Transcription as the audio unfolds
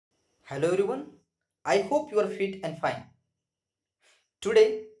Hello everyone, I hope you are fit and fine.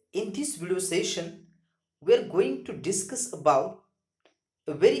 Today in this video session we are going to discuss about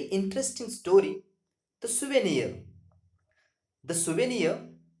a very interesting story, the souvenir. The souvenir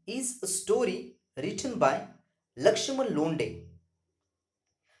is a story written by Lakshman Londhe.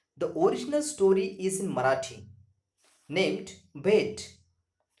 The original story is in Marathi named Bhet,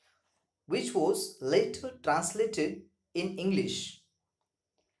 which was later translated in English.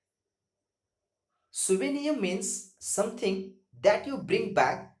 Souvenir means something that you bring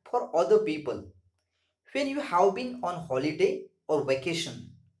back for other people when you have been on holiday or vacation.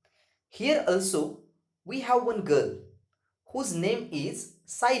 Here also we have one girl whose name is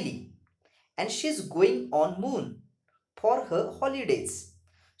Siley and she is going on moon for her holidays.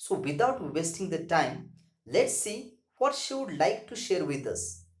 So without wasting the time, let's see what she would like to share with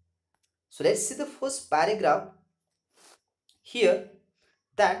us. So let's see the first paragraph here,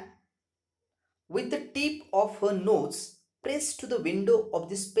 that with the tip of her nose pressed to the window of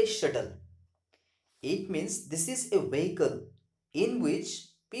the space shuttle. It means this is a vehicle in which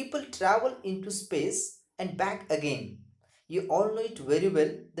people travel into space and back again. You all know it very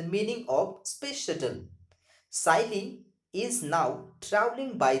well, the meaning of space shuttle. Siley is now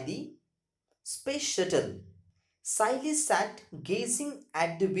traveling by the space shuttle. Siley sat gazing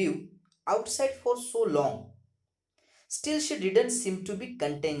at the view outside for so long. Still she didn't seem to be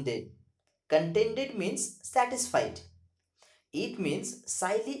contented. Contented means satisfied. It means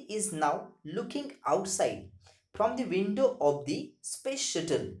Siley is now looking outside from the window of the space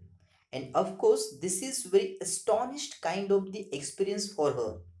shuttle. And of course, this is very astonished kind of the experience for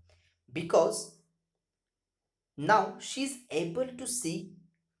her, because now she is able to see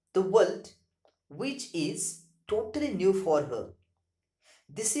the world which is totally new for her.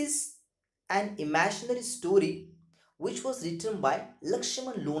 This is an imaginary story which was written by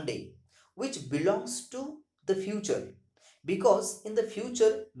Lakshman Londhe, which belongs to the future, because in the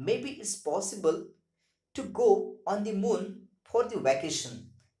future maybe it's possible to go on the moon for the vacation.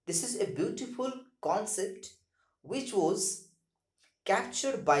 This is a beautiful concept which was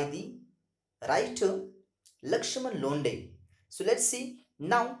captured by the writer Lakshman Londhe. So let's see.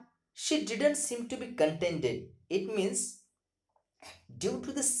 Now she didn't seem to be contented. It means due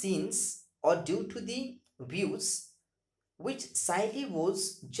to the scenes or due to the views which Siley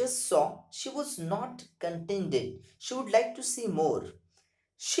was just saw, she was not contented. She would like to see more.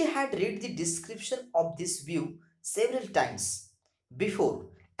 She had read the description of this view several times before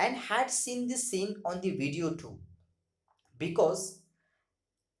and had seen the scene on the video too. Because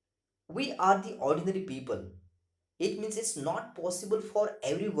we are the ordinary people, it means it's not possible for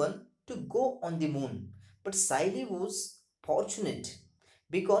everyone to go on the moon. But Siley was fortunate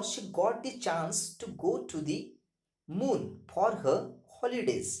because she got the chance to go to the moon for her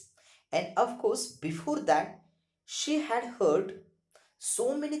holidays. And of course, before that, she had heard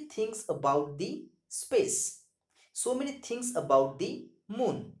so many things about the space, so many things about the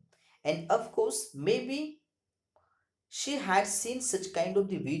moon. And of course, maybe she had seen such kind of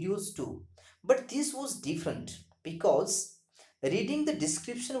the videos too. But this was different, because reading the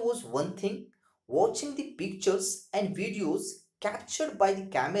description was one thing, watching the pictures and videos captured by the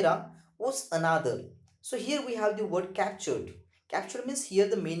camera was another. So here we have the word captured. Captured means here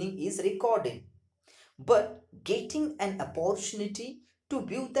the meaning is recorded. But getting an opportunity to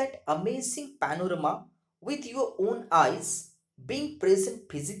view that amazing panorama with your own eyes, being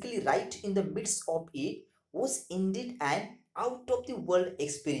present physically right in the midst of it, was indeed an out of the world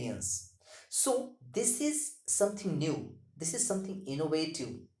experience. So this is something new, this is something innovative,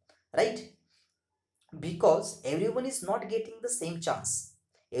 right? Because everyone is not getting the same chance,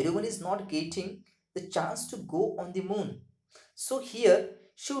 everyone is not getting the chance to go on the moon. So here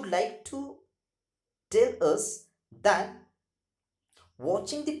she would like to tell us that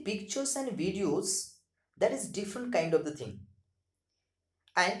watching the pictures and videos, that is different kind of the thing,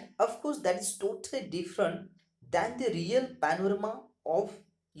 and of course that is totally different than the real panorama of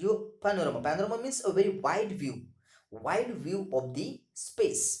your panorama means a very wide view of the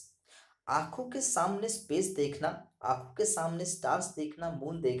space. आंखों के सामने space देखना, आंखों के सामने stars देखना,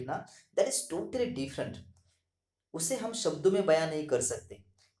 moon देखना, that is totally different. उसे हम शब्दों में बयान नहीं कर सकते,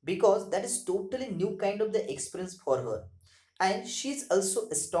 because that is totally new kind of the experience for her. And she is also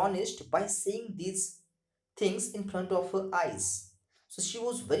astonished by seeing these things in front of her eyes. So she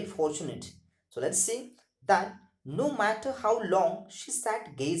was very fortunate. So let's see that no matter how long she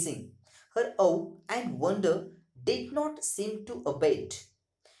sat gazing, her awe and wonder did not seem to abate.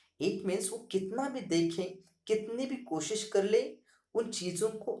 It means वो कितना भी देखें, कितनी भी कोशिश कर ले, उन चीजों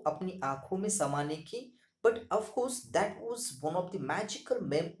को अपनी आंखों में समाने की, But of course, that was one of the magical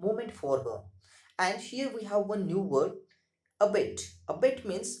moment for her. And here we have one new word, abet. Abet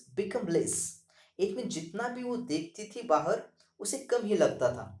means become less. It means जितना भी वो देखती थी बाहर उसे कम ही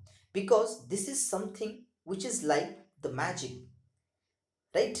लगता था. Because this is something which is like the magic,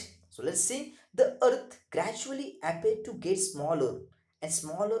 right? So let's see. The earth gradually appeared to get smaller and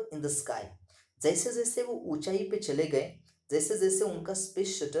smaller in the sky. जैसे जैसे वो ऊंचाई पे चले गए, जैसे जैसे उनका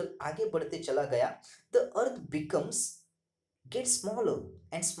स्पेस शटल आगे बढ़ते चला गया, the earth becomes get smaller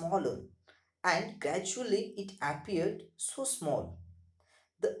and smaller, and gradually it appeared so small.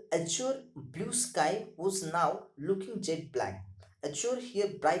 The azure blue sky was now looking jet black. Azure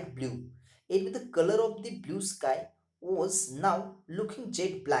here bright blue. It means the color of the blue sky was now looking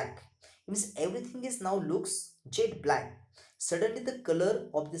jet black. It means everything is now looks jet black. Suddenly the color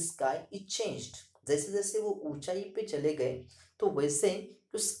of the sky is changed. जैसे जैसे वो ऊंचाई पे चले गए तो वैसे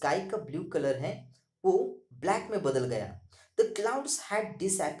जो स्काई का ब्लू कलर है वो ब्लैक में बदल गया. The clouds had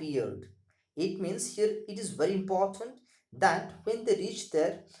disappeared. It means here it is very important that when they reached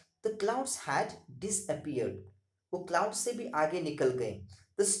there, the clouds had disappeared. वो clouds से भी आगे निकल गए.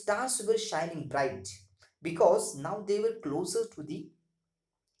 The stars were shining bright because now they were closer to the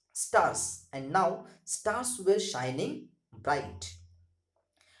stars, and now stars were shining bright.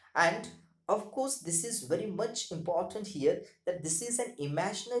 And of course, this is very much important here that this is an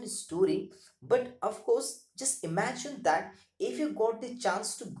imaginary story. But of course, just imagine that if you got the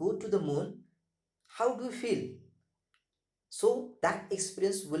chance to go to the moon, how do you feel? So that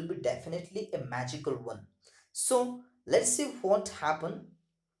experience will be definitely a magical one. So let's see what happened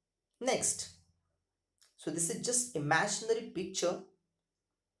next. So this is just imaginary picture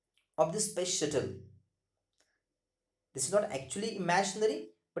of the space shuttle. This is not actually imaginary,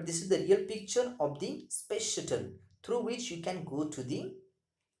 but this is the real picture of the space shuttle through which you can go to the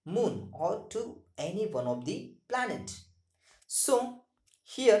moon or to any one of the planet. So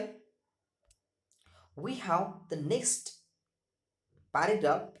here we have the next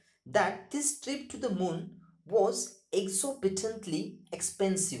paragraph that this trip to the moon was exorbitantly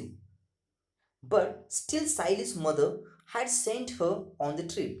expensive, but still Saily's mother had sent her on the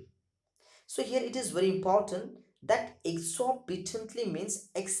trip. So here it is very important that exorbitantly means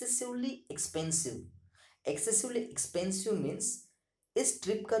excessively expensive. Excessively expensive means इस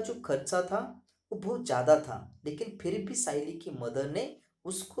trip का जो खर्चा था वो बहुत ज़्यादा था, लेकिन फिर भी साइली की मदर ने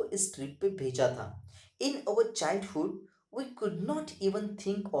उसको इस ट्रिप पे भेजा था. इन अवर childhood we could not even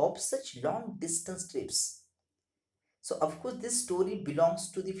think of such long distance trips. So of course this story belongs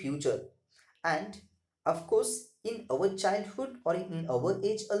to the future, and of course in our childhood or in our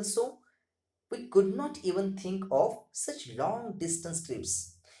age also we could not even think of such long distance trips.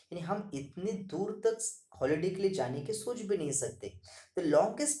 यानी हम इतनी दूर तक holiday के लिए जाने के सोच भी नहीं सकते. The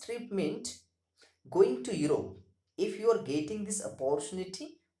longest trip meant going to Europe. If you are getting this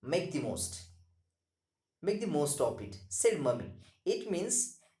opportunity, make the most. Make the most of it, said mummy. It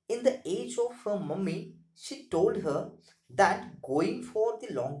means in the age of her mummy, she told her that going for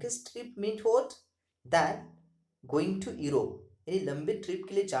the longest trip meant what? That going to Europe. यानी लंबे trip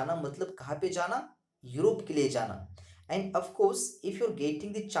के लिए जाना मतलब कहाँ पे जाना? Europe के लिए जाना. And of course, if you're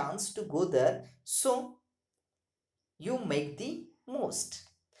getting the chance to go there, so you make the most.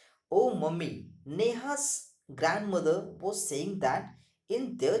 Oh, mummy, Neha's grandmother was saying that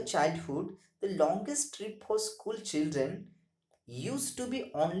in their childhood, the longest trip for school children used to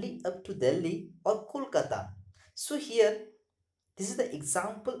be only up to Delhi or Kolkata. So here, this is the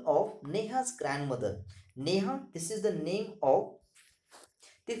example of Neha's grandmother. Neha, this is the name of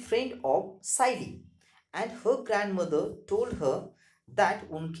the friend of Saili. And her grandmother told her that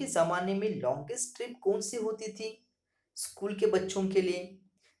उनके ज़माने में longest trip कौन सी होती थी school के बच्चों के लिए?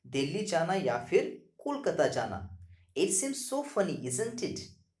 दिल्ली जाना या फिर कोलकाता जाना. It seems so funny, isn't it?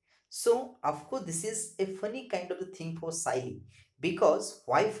 So, of course, this is a funny kind of a thing for Saili. Because,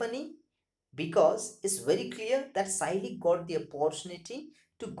 why funny? Because it's very clear that Saili got the opportunity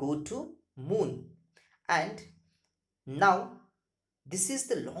to go to moon. And now, this is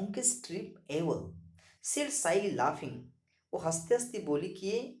the longest trip ever. Said Saili laughing. वो हंसते हंसते बोली कि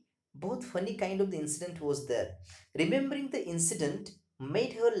ये बहुत funny kind of the incident was there. Remembering the incident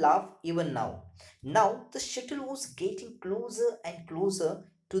made her laugh even now. Now the shuttle was getting closer and closer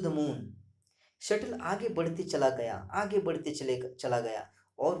to the moon. Shuttle आगे बढ़ते चला गया, आगे बढ़ते चला गया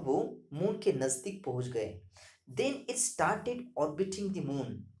और वो मून के नजदीक पहुंच गए. Then it started orbiting the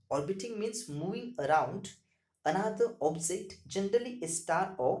moon. Orbiting means moving around another object, generally a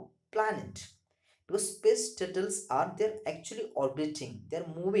star or planet. Because space shuttles are they're actually orbiting, they're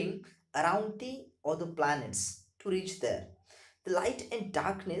moving around the other planets to reach there. The light and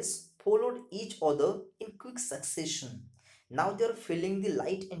darkness followed each other in quick succession. Now they are feeling the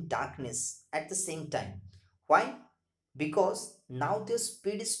light and darkness at the same time. Why? Because now their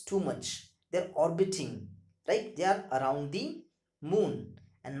speed is too much. They're orbiting, right? They are around the moon,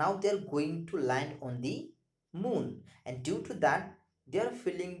 and now they're going to land on the moon. And due to that, they are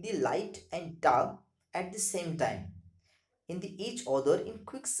feeling the light and dark at the same time. In the each other in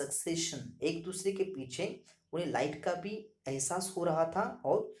quick succession, एक दूसरे के पीछे उन्हें light का भी एहसास हो रहा था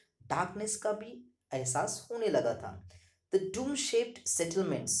और डार्कनेस का भी एहसास होने लगा था. The doom shaped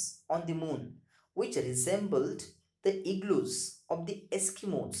settlements on the moon which resembled the igloos of the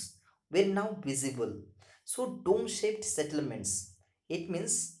Eskimos were now visible. So dome-shaped settlements, it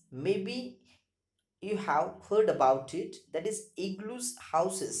means maybe you have heard about it, that is igloos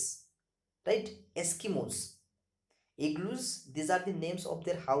houses, right? Eskimos. Igloos, these are the names of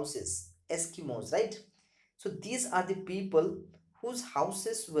their houses. Eskimos, right? So these are the people whose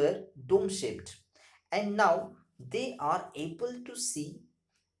houses were dome shaped, and now they are able to see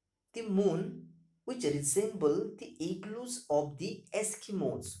the moon, which resemble the igloos of the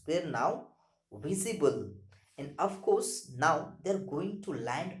Eskimos, were now visible. And of course now they are going to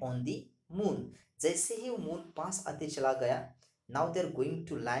land on the moon. जैसे ही moon पास आते चला गया, now they are going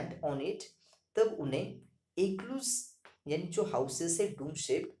to land on it. तब उन्हें igloos यानी जो houses है Doom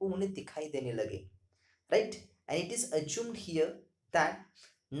shaped वो उन्हें दिखाई देने लगे, right? And it is assumed here that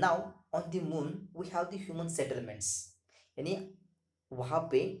now on the moon we have the human settlements, यानी वहां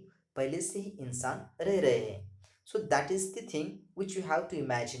पे पहले से ही इंसान रह रहे हैं. So that is the thing which you have to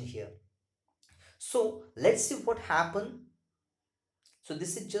imagine here. So let's see what happen. So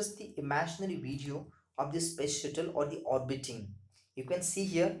this is just the imaginary video of the space shuttle or the orbiting. You can see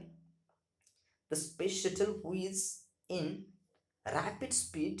here the space shuttle who is in rapid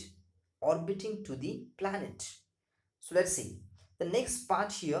speed orbiting to the planet. So let's see the next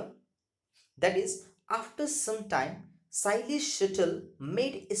part here, that is after some time Siley's shuttle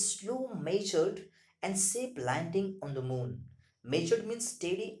made a slow, measured and safe landing on the moon. Measured means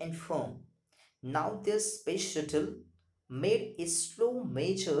steady and firm. Now their space shuttle made a slow,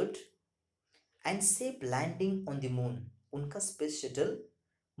 measured and safe landing on the moon. उनका space shuttle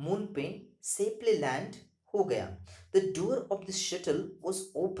moon पे safely land हो गया. The door of the shuttle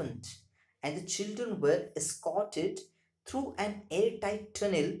was opened and the children were escorted through an airtight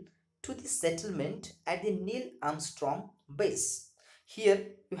tunnel to the settlement at the Neil Armstrong base. Here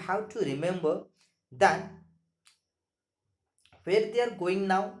you have to remember that where they are going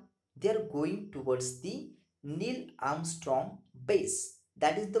now, they are going towards the Neil Armstrong base.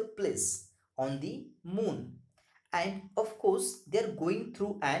 That is the place on the moon. And of course they are going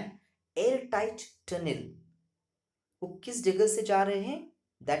through an airtight tunnel. वो किस जगह से जा रहे हैं?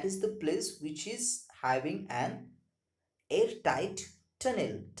 That is the place which is having an airtight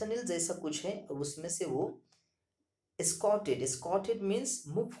tunnel. Tunnel जैसा कुछ है और उसमें से वो escorted. Escorted means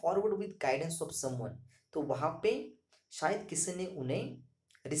move forward with guidance of someone. तो वहां पे शायद किसी ने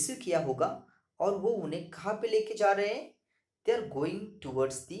उन्हें रिसीव किया होगा और वो उन्हें कहाँ पे लेके जा रहे हैं? They are going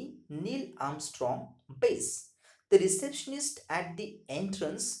towards the Neil Armstrong base. The receptionist at the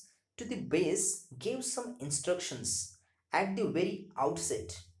entrance to the base gave some instructions at the very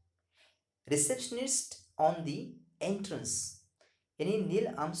outset. Receptionist on the entrance, यानी नील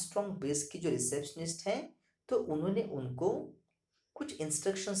आर्मस्ट्रॉन्ग बेस की जो रिसेप्शनिस्ट हैं तो उन्होंने उनको कुछ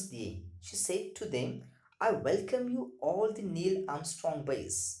instructions दिए. She said to them, I welcome you all the Neil Armstrong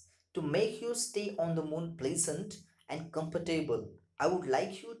base. To make your stay on the moon pleasant and comfortable, I would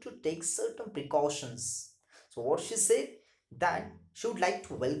like you to take certain precautions. So what she said, that she would like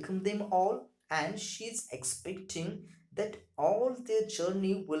to welcome them all and she is expecting that all their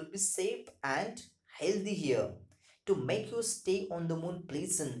journey will be safe and healthy here. To make your stay on the moon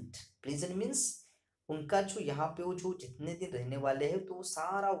pleasant. Pleasant means उनका जो यहाँ पे वो जो जितने दिन रहने वाले हैं तो वो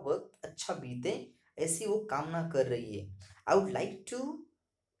सारा वक्त अच्छा बीते, ऐसी वो कामना कर रही है. I would like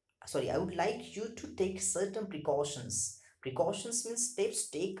you to take certain precautions. Precautions means steps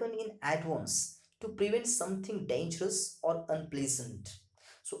taken in advance to prevent something dangerous or unpleasant.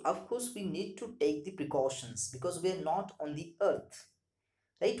 So of course we need to take the precautions because we are not on the earth,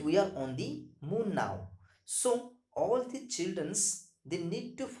 right? We are on the moon now. So all the childrens, they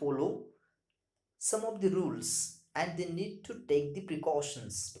need to follow some of the rules and they need to take the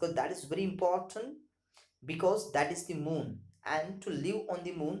precautions because that is very important, because that is the moon, and to live on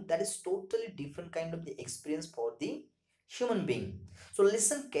the moon, that is totally different kind of the experience for the human being. So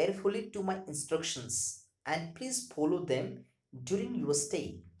listen carefully to my instructions and please follow them during your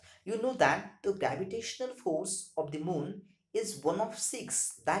stay. You know that the gravitational force of the moon is 1 of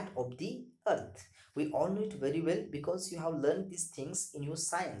 6 that of the earth. We all know it very well because you have learned these things in your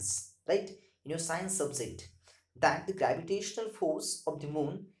science. right, in your science subject, that the gravitational force of the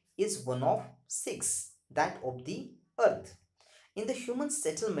moon is 1 of 6 that of the earth. In the human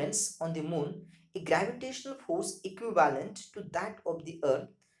settlements on the moon, a gravitational force equivalent to that of the earth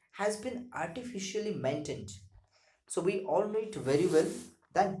has been artificially maintained. So we all know it very well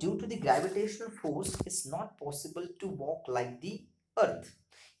that due to the gravitational force it's not possible to walk like the earth.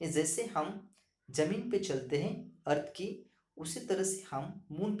 ये जैसे हम जमीन पे चलते हैं अर्थ की, उसी तरह से हम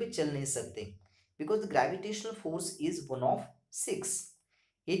मून पे चल नहीं सकते, because the gravitational force is 1/6.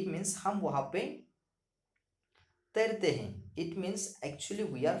 It means हम वहां पे तैरते हैं. It means actually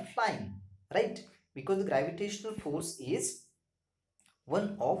we are flying, right, because the gravitational force is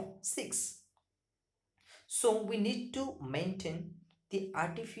 1/6. So we need to maintain the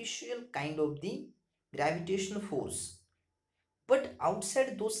artificial kind of the gravitational force. But outside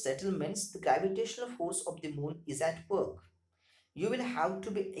those settlements, the gravitational force of the moon is at work. You will have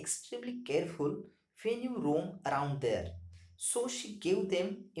to be extremely careful when you roam around there. So she gave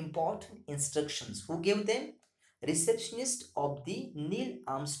them important instructions. Who gave them? Receptionist of the Neil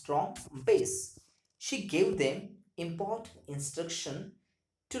Armstrong base. She gave them important instruction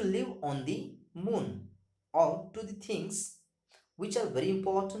to live on the moon, or to the things which are very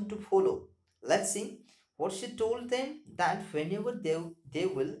important to follow. Let's see what she told them, that whenever they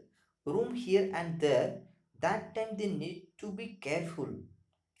will roam here and there, that time they need to be careful,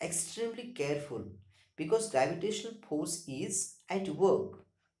 extremely careful, because gravitational force is at work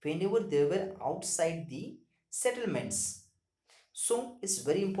whenever they were outside the settlements. So it's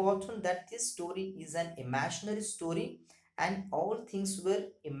very important that this story is an imaginary story and all things were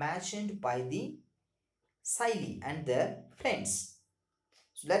imagined by the Siley and their friends.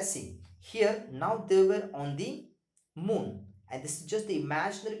 So let's see. Here now they were on the moon, and this is just the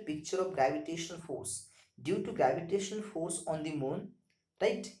imaginary picture of gravitational force. Due to gravitational force on the moon,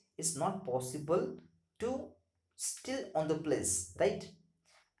 right, it's not possible to still on the place, right?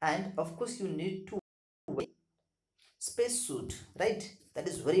 And of course you need to wear space suit, right? That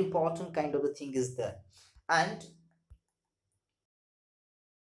is very important kind of the thing is there. And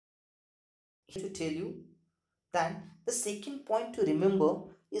to tell you, then the second point to remember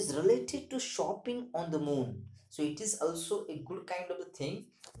is related to shopping on the moon. So it is also a good kind of a thing.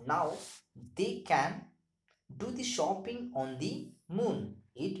 Now they can do the shopping on the moon.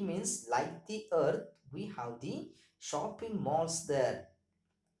 It means like the earth, we have the shopping malls there,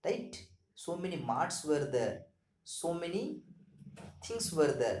 right? So many marts were there, so many things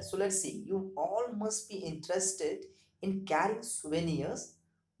were there. So let's see, you all must be interested in carrying souvenirs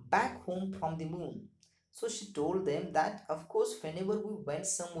back home from the moon. So she told them that of course whenever we went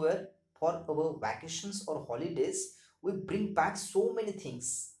somewhere for our vacations or holidays, we bring back so many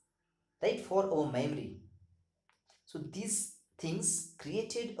things, right, for our memory. So these things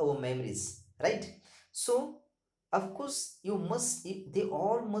created our memories, right? So of course they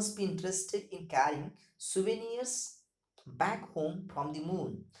all must be interested in carrying souvenirs back home from the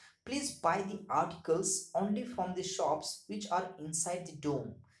moon. Please buy the articles only from the shops which are inside the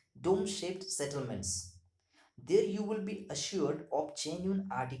dome shaped settlements. There you will be assured of genuine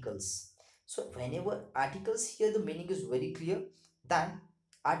articles. So whenever articles, here the meaning is very clear, that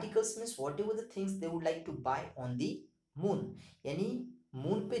articles means whatever the things they would like to buy on the moon. यानी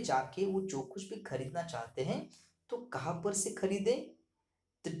moon पे जाके वो जो कुछ भी खरीदना चाहते हैं तो कहाँ पर से खरीदे?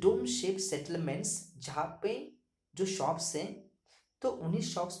 द डोम शेप सेटलमेंट्स, जहाँ पे जो शॉप्स हैं तो उन्हीं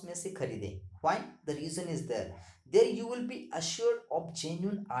शॉप्स में से खरीदे. Why? The reason is there. There you will be assured of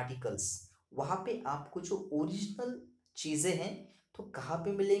genuine articles. वहां पे आपको जो ओरिजिनल चीजें हैं तो कहाँ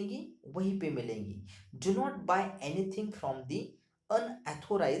पे मिलेंगी? वहीं पे मिलेंगी. Do not buy anything from the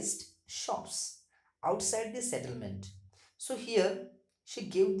unauthorized shops outside the settlement. So here she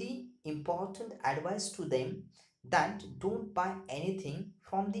gave the important advice to them that don't buy anything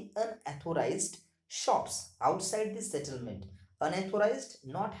from the unauthorized shops outside the settlement. Unauthorized,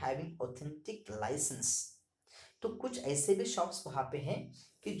 not having authentic license. तो कुछ ऐसे भी shops वहां पे हैं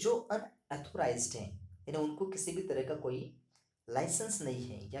कि जो unauthorised हैं, यानी उनको किसी भी तरह का कोई लाइसेंस नहीं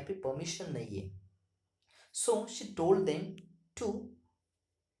है या फिर परमिशन नहीं है. So she told them to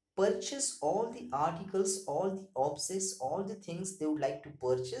purchase all the articles, all the objects, all the things they would like to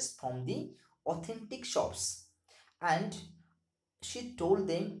purchase from the authentic shops. And she told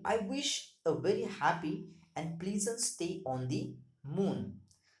them, I wish a very happy and pleasant stay on the moon.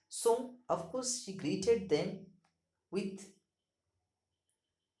 So of course she greeted them with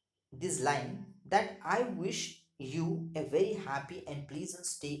this line that I wish you a very happy and pleasant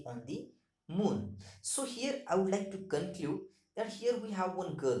stay on the moon. So here I would like to conclude that here we have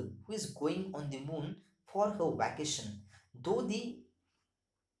one girl who is going on the moon for her vacation. Though the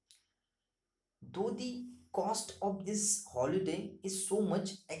Though the cost of this holiday is so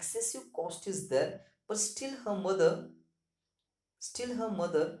much, excessive cost is there, but still her mother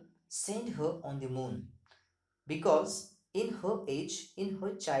sent her on the moon, because in her age, in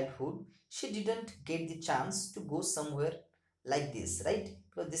her childhood, she didn't get the chance to go somewhere like this, right?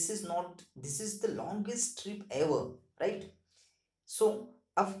 Because this is the longest trip ever, right? So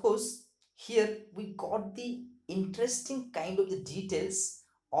of course, here we got the interesting kind of the details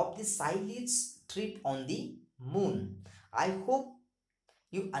of the Siley's trip on the moon. I hope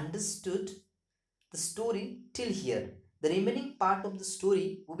you understood the story till here. The remaining part of the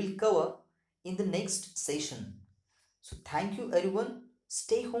story we will cover in the next session. So thank you everyone.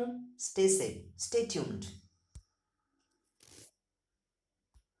 Stay home, stay safe, stay tuned.